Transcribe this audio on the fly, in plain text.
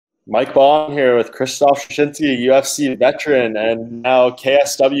Mike Bohn here with Krzysztof Soszynski, UFC veteran and now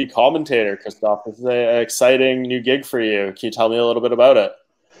KSW commentator. Krzysztof, this is an exciting new gig for you. Can you tell me a little bit about it?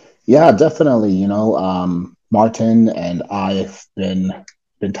 Yeah, definitely. Martin and I've been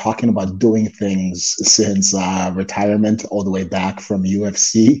talking about doing things since retirement, all the way back from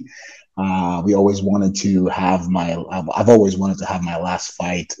UFC. We always wanted to have I've always wanted to have my last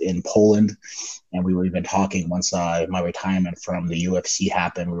fight in Poland, and we were even talking once my retirement from the UFC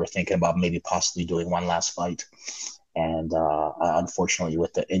happened. We were thinking about maybe possibly doing one last fight. And unfortunately,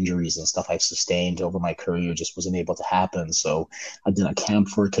 with the injuries and stuff I've sustained over my career, just wasn't able to happen. So I did a camp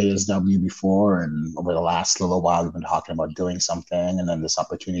for KSW before, and over the last little while, we've been talking about doing something. And then this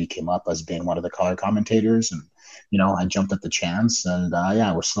opportunity came up as being one of the color commentators, and I jumped at the chance. And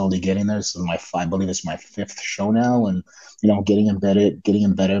yeah, we're slowly getting there. This is I believe it's my fifth show now, and getting better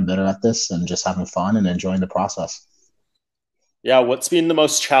and better at this, and just having fun and enjoying the process. Yeah, what's been the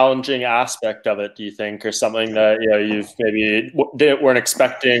most challenging aspect of it, do you think, or something that you've maybe weren't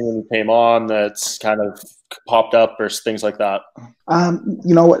expecting when you came on that's kind of popped up, or things like that?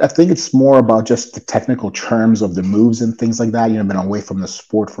 You know what? I think it's more about just the technical terms of the moves and things like that. I've been away from the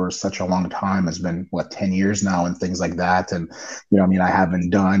sport for such a long time. It's been 10 years now and things like that. And I haven't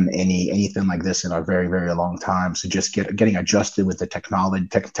done anything like this in a very, very long time. So just getting adjusted with the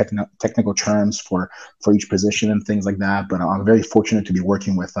technical terms for each position and things like that. But I'm very fortunate to be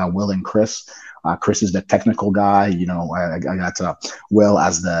working with Will and Chris. Chris is the technical guy. I got Will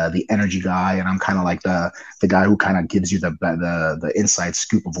as the energy guy, and I'm kind of like the guy who kind of gives you the inside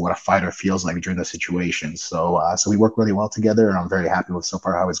scoop of what a fighter feels like during the situation. So we work really well together, and I'm very happy with so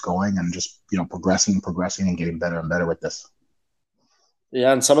far how it's going, and just progressing and getting better and better with this.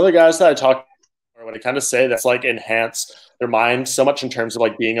 Yeah, and some of the guys that I talk to, when I kind of say that's like enhance their mind so much in terms of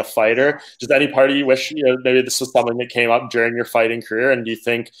like being a fighter. Does any part of you wish maybe this was something that came up during your fighting career? And do you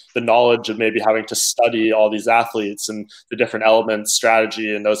think the knowledge of maybe having to study all these athletes and the different elements,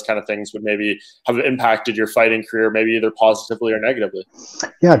 strategy, and those kind of things would maybe have impacted your fighting career, maybe either positively or negatively?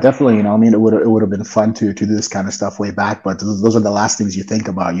 Yeah, definitely. It would have been fun to do this kind of stuff way back, but those are the last things you think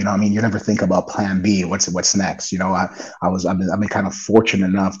about. You never think about plan B. What's next? I've been kind of fortunate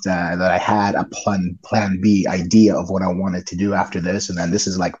enough that I had a plan B idea of what I wanted to do after this, and then this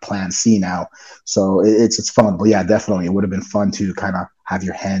is like plan C now. So it's fun. But yeah, definitely, it would have been fun to kind of have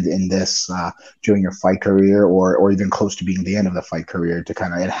your hand in this during your fight career, or even close to being the end of the fight career, to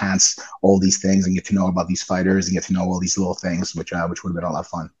kind of enhance all these things and get to know about these fighters and get to know all these little things, which would have been a lot of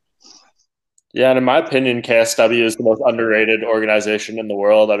fun. Yeah, and in my opinion, KSW is the most underrated organization in the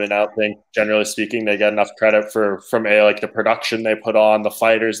world. I mean, I don't think, generally speaking, they get enough credit from like the production they put on, the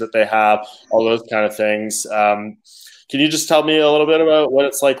fighters that they have, all those kind of things. Can you just tell me a little bit about what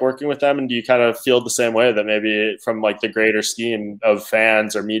it's like working with them? And do you kind of feel the same way that maybe from like the greater scheme of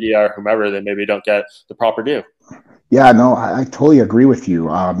fans or media or whomever, they maybe don't get the proper due? Yeah, no, I totally agree with you.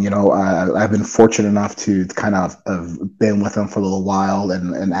 I've been fortunate enough to kind of have been with them for a little while,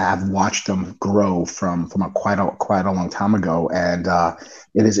 and I've watched them grow from quite a long time ago. And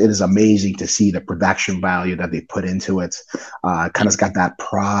it is amazing to see the production value that they put into it. Kind of got that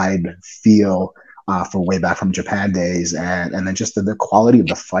pride feel from way back from Japan days, and then just the quality of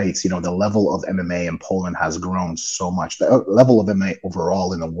the fights. The level of MMA in Poland has grown so much. The level of MMA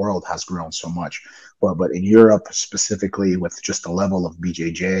overall in the world has grown so much. But in Europe specifically, with just the level of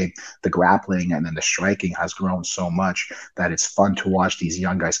BJJ, the grappling, and then the striking has grown so much that it's fun to watch these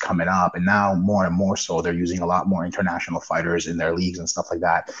young guys coming up. And now more and more so, they're using a lot more international fighters in their leagues and stuff like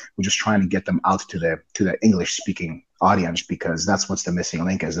that. We're just trying to get them out to the English speaking audience, because that's what's the missing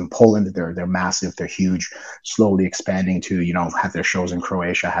link. Is in Poland, they're massive, they're huge, slowly expanding to have their shows in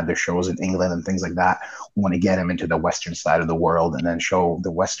Croatia, have their shows in England and things like that. We want to get them into the Western side of the world, and then show the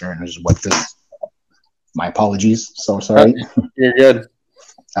Westerners what this. My apologies. So sorry. You're good.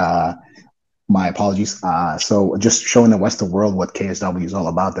 My apologies. So just showing the Western world what KSW is all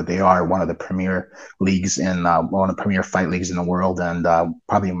about, that they are one of the premier leagues in one of the premier fight leagues in the world, and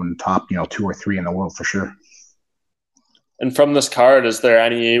probably in the top 2 or 3 in the world for sure. And from this card, is there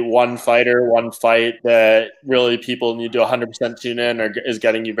any one fighter, one fight that really people need to 100% tune in, or is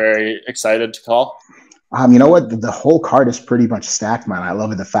getting you very excited to call? You know what? The whole card is pretty much stacked, man. I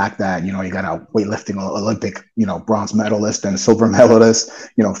love it. The fact that, you got a weightlifting Olympic, bronze medalist and silver medalist,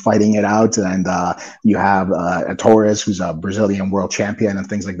 fighting it out. And you have a Torres, who's a Brazilian world champion and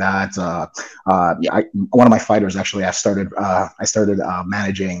things like that. One of my fighters, actually, I started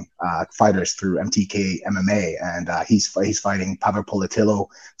managing fighters through MTK MMA, and he's fighting Pavel Politillo.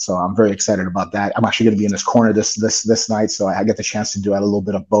 So I'm very excited about that. I'm actually going to be in this corner this night. So I get the chance to do a little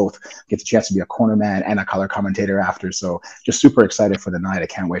bit of both, get the chance to be a corner man and a color commentator after. So just super excited for the night. I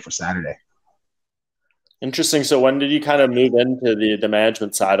can't wait for Saturday. Interesting. So when did you kind of move into the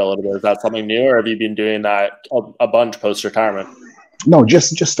management side a little bit? Is that something new, or have you been doing that a bunch post retirement? No,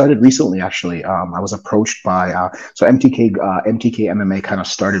 just started recently. Actually, I was approached by so MTK MMA kind of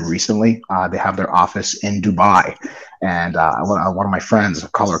started recently. They have their office in Dubai, and one of my friends,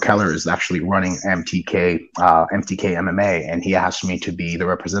 Collar Keller, is actually running MTK MMA, and he asked me to be the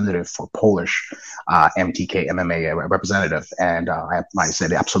representative for Polish MTK MMA representative, and I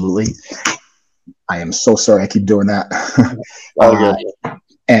said absolutely. I am so sorry I keep doing that.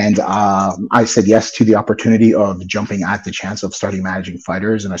 And I said yes to the opportunity of jumping at the chance of starting managing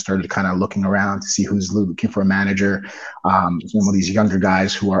fighters. And I started kind of looking around to see who's looking for a manager, some of these younger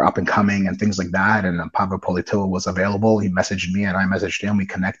guys who are up and coming and things like that. And Pavel Politilla was available. He messaged me and I messaged him. We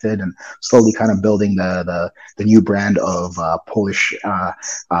connected and slowly kind of building the new brand of Polish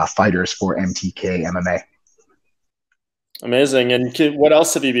fighters for MTK MMA. Amazing. And what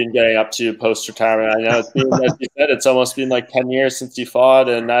else have you been getting up to post retirement? I know it's been, as you said, it's almost been like 10 years since you fought.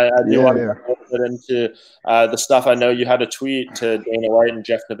 And I do want to get a bit into the stuff. I know you had a tweet to Dana White and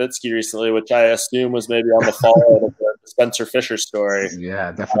Jeff Nowitzki recently, which I assume was maybe on the fallout of the Spencer Fisher story.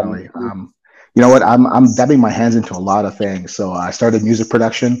 Yeah, definitely. You know what? I'm dabbing my hands into a lot of things. So I started music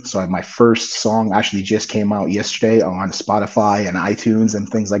production. So my first song actually just came out yesterday on Spotify and iTunes and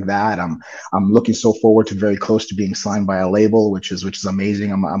things like that. I'm looking so forward to very close to being signed by a label, which is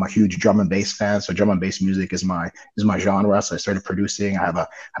amazing. I'm a huge drum and bass fan. So drum and bass music is my genre. So I started producing. I have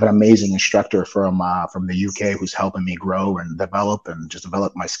an amazing instructor from the UK who's helping me grow and develop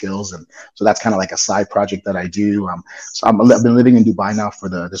my skills. And so that's kind of like a side project that I do. So I've been living in Dubai now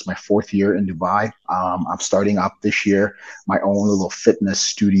this is my 4th year in Dubai. I'm starting up this year my own little fitness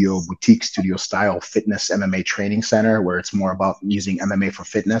studio, boutique studio style fitness MMA training center where it's more about using MMA for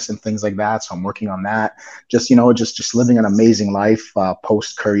fitness and things like that. So I'm working on that. Just living an amazing life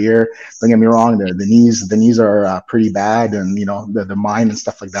post career. Don't get me wrong, the knees are pretty bad, and the mind and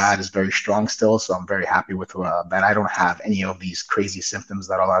stuff like that is very strong still. So I'm very happy with that. I don't have any of these crazy symptoms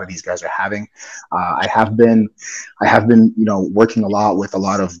that a lot of these guys are having. I have been working a lot with a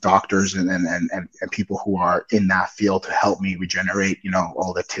lot of doctors and people who are in that field to help me regenerate,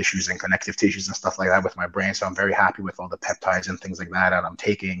 all the tissues and connective tissues and stuff like that with my brain. So I'm very happy with all the peptides and things like that I'm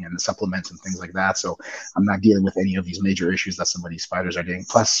taking, and the supplements and things like that. So I'm not dealing with any of these major issues that some of these fighters are dealing.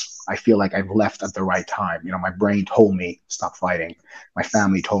 Plus, I feel like I've left at the right time. My brain told me stop fighting. My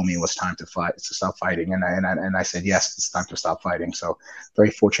family told me it was time to stop fighting, and I said yes, it's time to stop fighting. So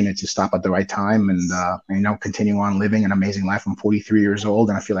very fortunate to stop at the right time and continue on living an amazing life. I'm 43 years old,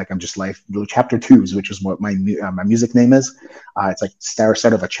 and I feel like I'm just chapter 2s, which is what my music name is. It's like start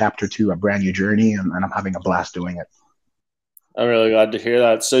of a chapter 2, a brand new journey, and I'm having a blast doing it. I'm really glad to hear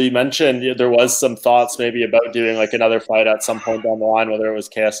that. So you mentioned there was some thoughts maybe about doing like another fight at some point down the line, whether it was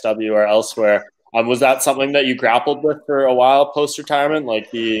KSW or elsewhere. Was that something that you grappled with for a while post-retirement? Like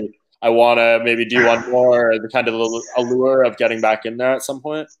I want to maybe do one more, or the kind of allure of getting back in there at some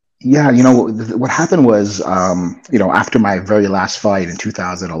point? Yeah, what happened was, after my very last fight in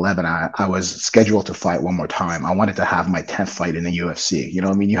 2011, I was scheduled to fight one more time. I wanted to have my 10th fight in the UFC.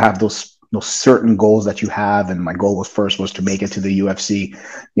 You have those certain goals that you have, and my goal was to make it to the UFC.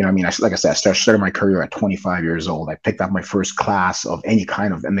 Like I said, I started my career at 25 years old. I picked up my first class of any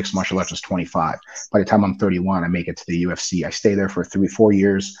kind of mixed martial arts was 25. By the time I'm 31, I make it to the UFC. I stay there for 4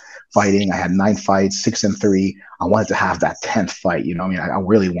 years fighting. I had 9 fights, 6-3. I wanted to have that 10th fight. I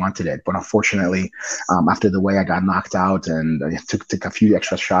really wanted it, but unfortunately, after the way I got knocked out and I took a few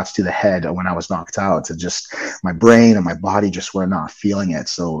extra shots to the head when I was knocked out, my brain and my body just were not feeling it.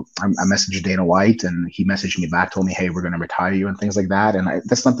 So I messaged Dana White, and he messaged me back, told me, "Hey, we're going to retire you," and things like that. And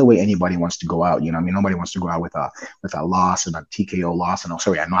that's not the way anybody wants to go out. Nobody wants to go out with a loss and a TKO loss and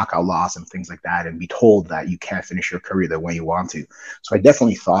a knockout loss and things like that, and be told that you can't finish your career the way you want to. So I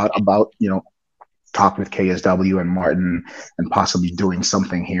definitely thought about, talk with KSW and Martin and possibly doing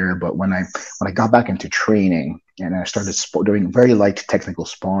something here. But when I got back into training and I started doing very light technical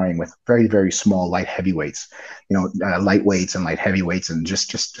sparring with very, very small light heavyweights, lightweights and light heavyweights, and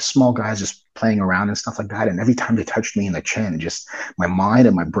just small guys just playing around and stuff like that. And every time they touched me in the chin, my mind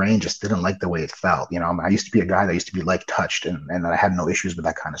and my brain just didn't like the way it felt. I used to be a guy that used to be like touched, and I had no issues with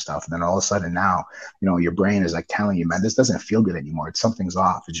that kind of stuff. And then all of a sudden now, your brain is like telling you, man, this doesn't feel good anymore. Something's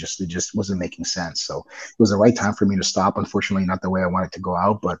off. It just wasn't making sense. So it was the right time for me to stop. Unfortunately, not the way I wanted to go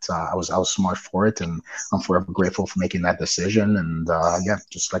out, but I was smart for it, and I'm forever grateful for making that decision. And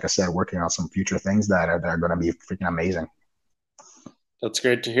just like I said, working on some future things that are going to be freaking amazing. That's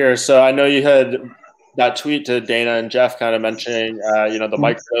great to hear. So I know you had that tweet to Dana and Jeff kind of mentioning, the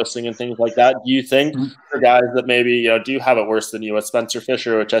microdosing and things like that. Do you think for guys that maybe, do have it worse than you with Spencer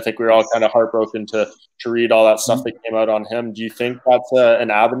Fisher, which I think we were all kind of heartbroken to read all that stuff that came out on him. Do you think that's an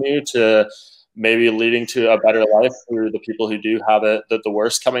avenue to maybe leading to a better life for the people who do have it, the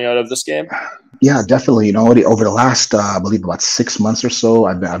worst coming out of this game? Yeah, definitely. Over the last, I believe about 6 months or so,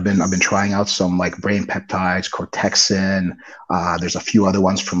 I've been trying out some like brain peptides, cortexin. There's a few other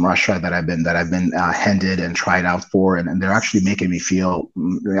ones from Russia that I've been handed and tried out for, and they're actually making me feel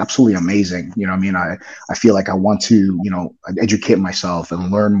absolutely amazing. I mean, I feel like I want to, educate myself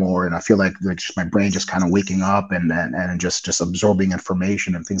and learn more, and I feel like just my brain just kind of waking up and just absorbing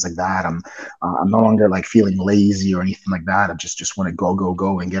information and things like that. I'm no longer like feeling lazy or anything like that. I just want to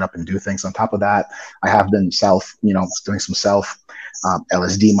go and get up and do things. On top of that, I have been doing some self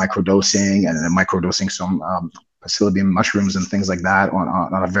LSD microdosing and microdosing some psilocybin mushrooms and things like that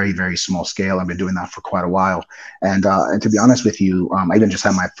on a very, very small scale. I've been doing that for quite a while. And to be honest with you, I even just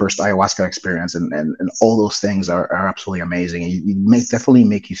had my first ayahuasca experience, and all those things are absolutely amazing. And you definitely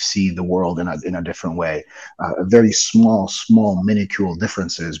make you see the world in a different way. Very small, minuscule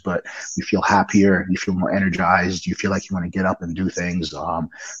differences, but you feel happier, you feel more energized, you feel like you want to get up and do things. I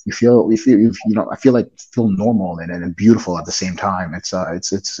feel normal and beautiful at the same time. It's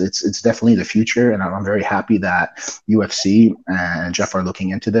definitely the future, and I'm very happy that UFC and Jeff are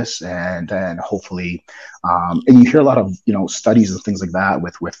looking into this, and hopefully, and you hear a lot of studies and things like that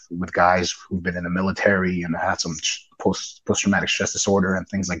with guys who've been in the military and had some post-traumatic stress disorder and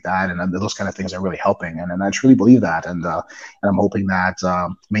things like that, and those kind of things are really helping, and I truly believe that, and I'm hoping that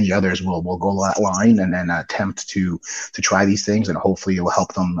many others will go that line and attempt to try these things, and hopefully it will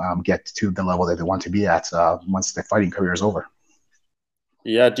help them get to the level that they want to be at once their fighting career is over.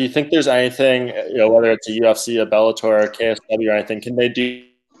 Yeah. Do you think there's anything, whether it's a UFC, a Bellator, or KSW or anything, can they do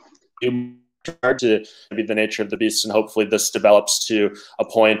to be the nature of the beast, and hopefully this develops to a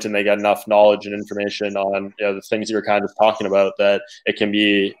point and they get enough knowledge and information on the things you were kind of talking about, that it can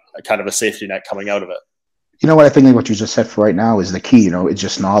be a kind of a safety net coming out of it? What I think what you just said for right now is the key. It's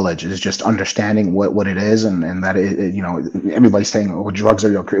just knowledge. It's just understanding what it is, and that everybody's saying, "Oh, drugs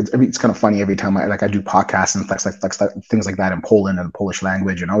are your." It's kind of funny every time I do podcasts and things like that in Poland and Polish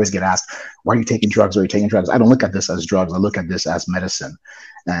language, and I always get asked, "Why are you taking drugs? Are you taking drugs?" I don't look at this as drugs. I look at this as medicine.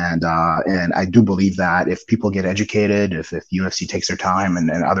 And I do believe that if people get educated, if UFC takes their time and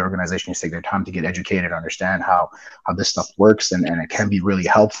other organizations take their time to get educated, understand how this stuff works, and it can be really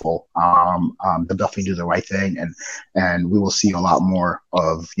helpful, they'll definitely do the right thing. And we will see a lot more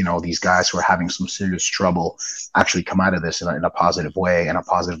of, these guys who are having some serious trouble actually come out of this in a positive way, in a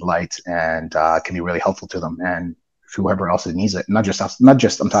positive light, and can be really helpful to them and whoever else needs it. Not just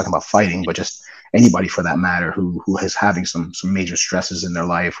I'm talking about fighting, but just anybody for that matter who is having some major stresses in their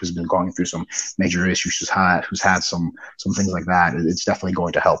life, who's been going through some major issues, who's had some things like that. It's definitely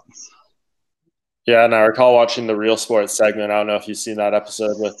going to help. Yeah, and I recall watching the Real Sports segment. I don't know if you've seen that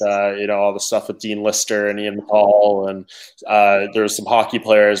episode with all the stuff with Dean Lister and Ian McCall, and there was some hockey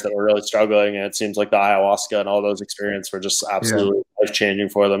players that were really struggling, and it seems like the ayahuasca and all those experiences were just absolutely life-changing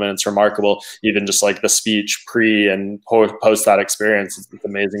for them, and it's remarkable. Even just like the speech pre and post that experience, it's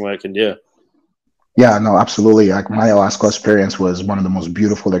amazing what it can do. Yeah, no, absolutely. Like my ayahuasca experience was one of the most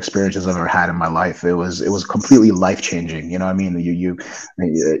beautiful experiences I've ever had in my life. It was completely life changing. You know what I mean?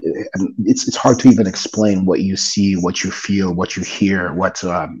 It's hard to even explain what you see, what you feel, what you hear, what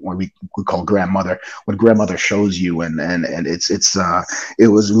we call grandmother, what grandmother shows you, and it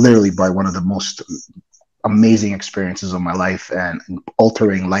was literally by one of the most amazing experiences of my life, and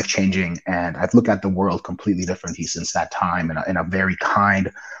altering, life changing, and I've looked at the world completely differently since that time, in a very kind,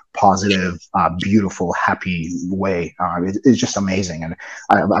 positive, beautiful, happy way. It's just amazing. And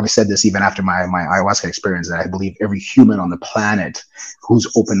I've said this even after my ayahuasca experience, that I believe every human on the planet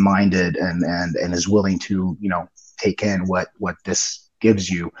who's open-minded and is willing to take in what this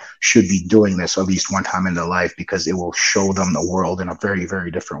gives you should be doing this at least one time in their life, because it will show them the world in a very, very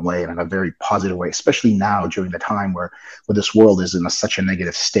different way, and in a very positive way, especially now during the time where this world is in such a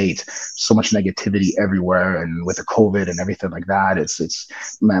negative state, so much negativity everywhere, and with the COVID and everything like that.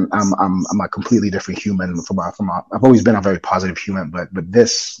 I'm a completely different human I've always been a very positive human, but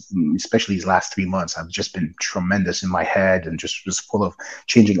this, especially these last 3 months, have just been tremendous in my head, and just full of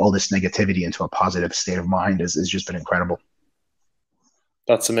changing all this negativity into a positive state of mind. Has just been incredible.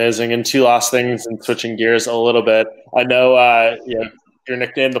 That's amazing. And two last things, and switching gears a little bit. I know your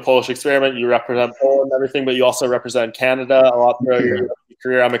nickname, the Polish Experiment, you represent Poland and everything, but you also represent Canada a lot throughout your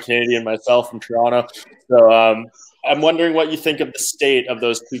career. I'm a Canadian myself from Toronto. So I'm wondering what you think of the state of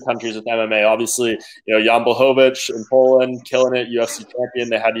those two countries with MMA. Obviously, Jan Blachowicz in Poland, killing it, UFC champion.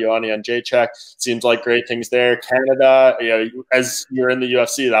 They had Ioanni on Jacek. Seems like great things there. Canada, as you're in the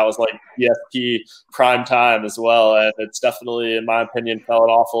UFC, that was like ESP prime time as well. And it's definitely, in my opinion, fallen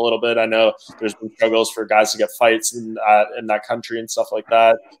off a little bit. I know there's been struggles for guys to get fights in that country and stuff like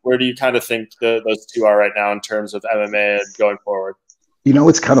that. Where do you kind of think those two are right now in terms of MMA and going forward?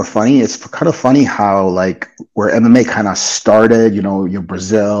 It's kind of funny. It's kind of funny how like where MMA kind of started, your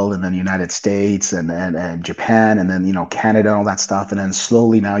Brazil and then United States and Japan and then, Canada and all that stuff. And then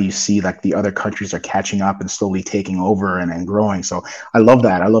slowly now you see like the other countries are catching up and slowly taking over and growing. So I love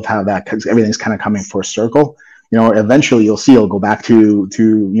that. I love how that, because everything's kind of coming full circle. Eventually you'll see it'll go back to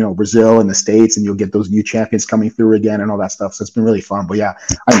Brazil and the States, and you'll get those new champions coming through again and all that stuff. So it's been really fun. But yeah,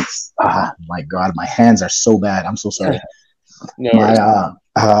 my God, my hands are so bad. I'm so sorry. No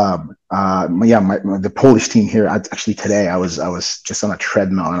the Polish team here. Actually, today I was just on a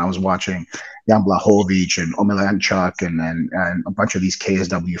treadmill and I was watching Jan Blachowicz and Omielanczuk and a bunch of these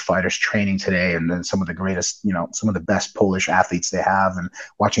KSW fighters training today, and then some of the greatest, some of the best Polish athletes they have, and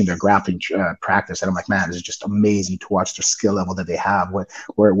watching their grappling practice. And I'm like, man, this is just amazing to watch their skill level that they have. Where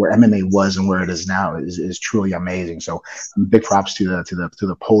MMA was and where it is now is truly amazing. So big props to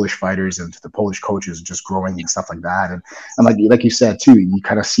the Polish fighters and to the Polish coaches just growing and stuff like that. And like you said too, you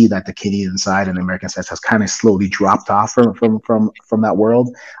kind of see that the Canadian side and the American side has kind of slowly dropped off from that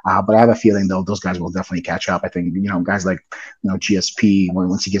world. But I have a feeling though those guys will definitely catch up. I think guys like GSP,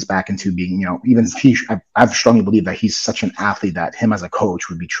 once he gets back into being even I strongly believe that he's such an athlete that him as a coach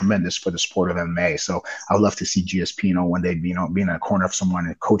would be tremendous for the sport of MMA. So I would love to see GSP one day being in a corner of someone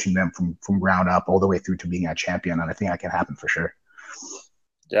and coaching them from ground up all the way through to being a champion. And I think that can happen for sure.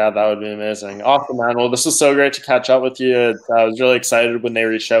 Yeah, that would be amazing. Awesome, man. Well, this was so great to catch up with you. I was really excited when they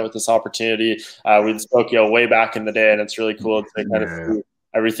reached out with this opportunity. We spoke, way back in the day, and it's really cool to kind of see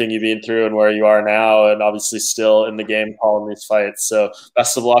everything you've been through and where you are now, and obviously still in the game calling these fights. So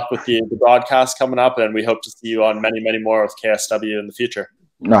best of luck with the broadcast coming up, and we hope to see you on many, many more with KSW in the future.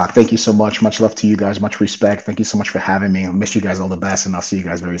 No, thank you so much. Much love to you guys. Much respect. Thank you so much for having me. I wish you guys all the best, and I'll see you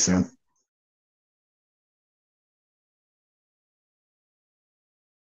guys very soon.